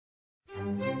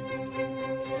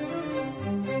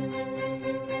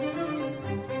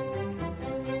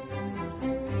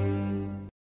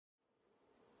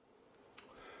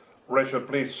Rachel,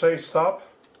 please say stop.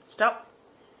 Stop.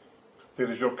 There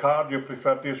is your card. You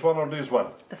prefer this one or this one?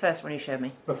 The first one you showed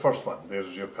me. The first one.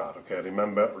 There's your card. Okay,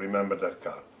 remember that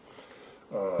card.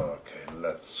 Okay,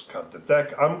 let's cut the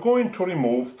deck. I'm going to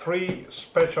remove 3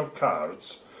 special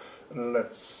cards.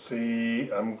 Let's see.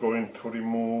 I'm going to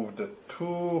remove the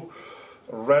 2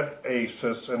 red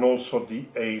aces and also the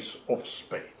ace of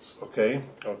spades. Okay.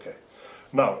 Okay.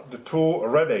 Now the 2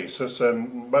 red aces.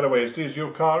 And by the way, is this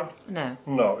your card? No.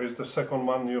 No. Is the second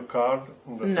one your card?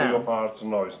 The No. 3 of hearts?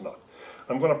 No, it's not.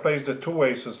 I'm going to place the 2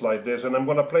 aces like this, and I'm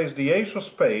going to place the ace of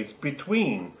spades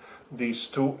between these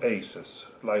 2 aces,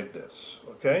 like this,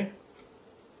 okay?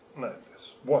 Like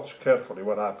this. Watch carefully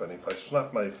what happens. If I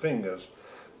snap my fingers,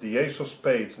 the ace of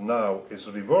spades now is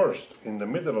reversed in the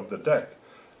middle of the deck,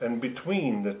 and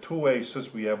between the 2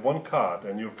 aces we have 1 card,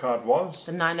 and your card was?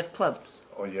 The 9 of clubs.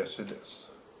 Oh yes, it is.